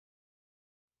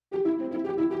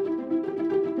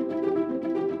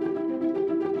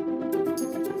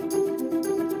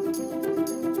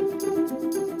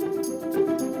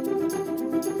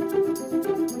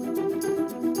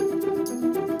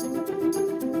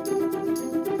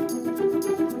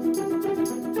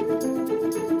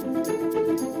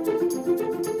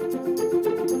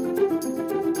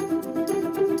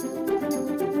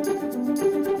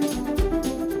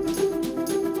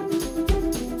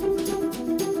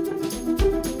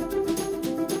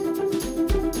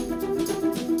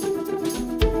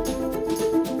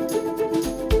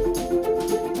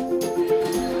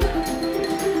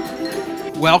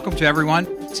Welcome to everyone.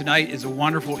 Tonight is a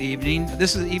wonderful evening.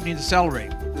 This is an evening to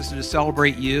celebrate. This is to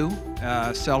celebrate you,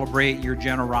 celebrate your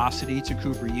generosity to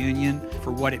Cooper Union, for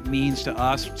what it means to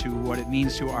us, to what it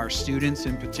means to our students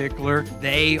in particular.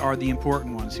 They are the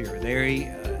important ones here. They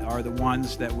are the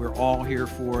ones that we're all here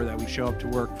for, that we show up to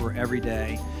work for every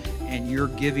day. And your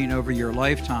giving over your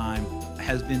lifetime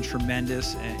has been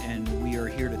tremendous, and we are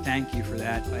here to thank you for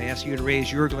that. I ask you to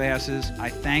raise your glasses. I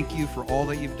thank you for all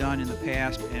that you've done in the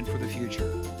past and for the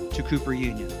future. To Cooper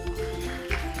Union.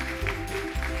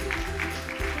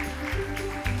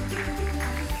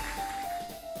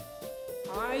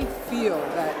 I feel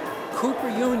that Cooper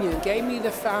Union gave me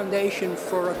the foundation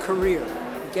for a career,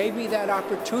 gave me that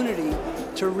opportunity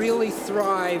to really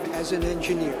thrive as an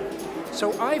engineer.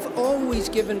 So I've always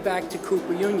given back to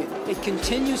Cooper Union. It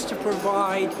continues to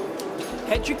provide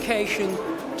education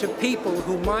to people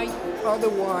who might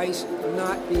otherwise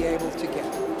not be able to get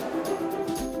it.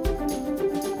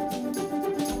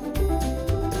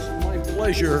 It's my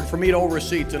pleasure for me to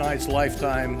oversee tonight's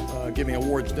Lifetime Giving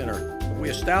Awards dinner. We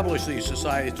established these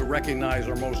societies to recognize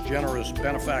our most generous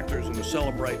benefactors and to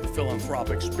celebrate the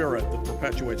philanthropic spirit that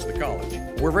perpetuates the college.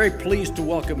 We're very pleased to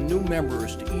welcome new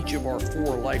members to each of our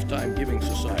 4 Lifetime Giving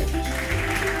Societies. I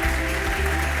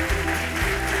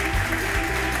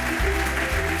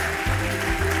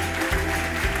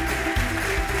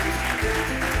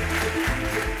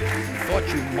thought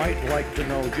you might like to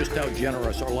know just how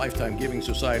generous our Lifetime Giving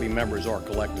Society members are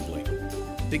collectively.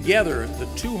 Together, the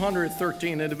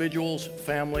 213 individuals,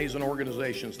 families, and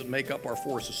organizations that make up our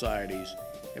 4 societies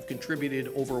have contributed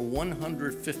over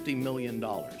 $150 million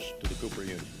to the Cooper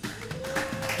Union.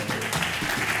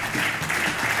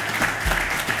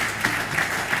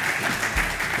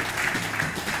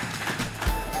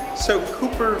 So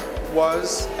Cooper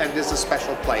was and is a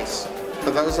special place.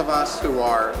 For those of us who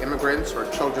are immigrants or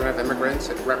children of immigrants,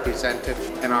 it represented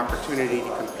an opportunity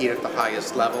to compete at the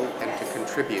highest level and to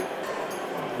contribute.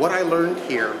 What I learned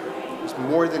here was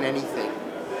more than anything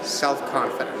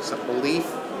self-confidence, a belief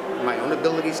in my own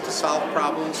abilities to solve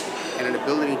problems and an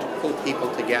ability to pull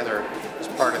people together as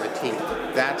part of a team.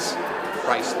 That's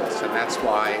priceless, and that's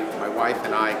why my wife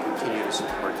and I continue to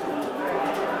support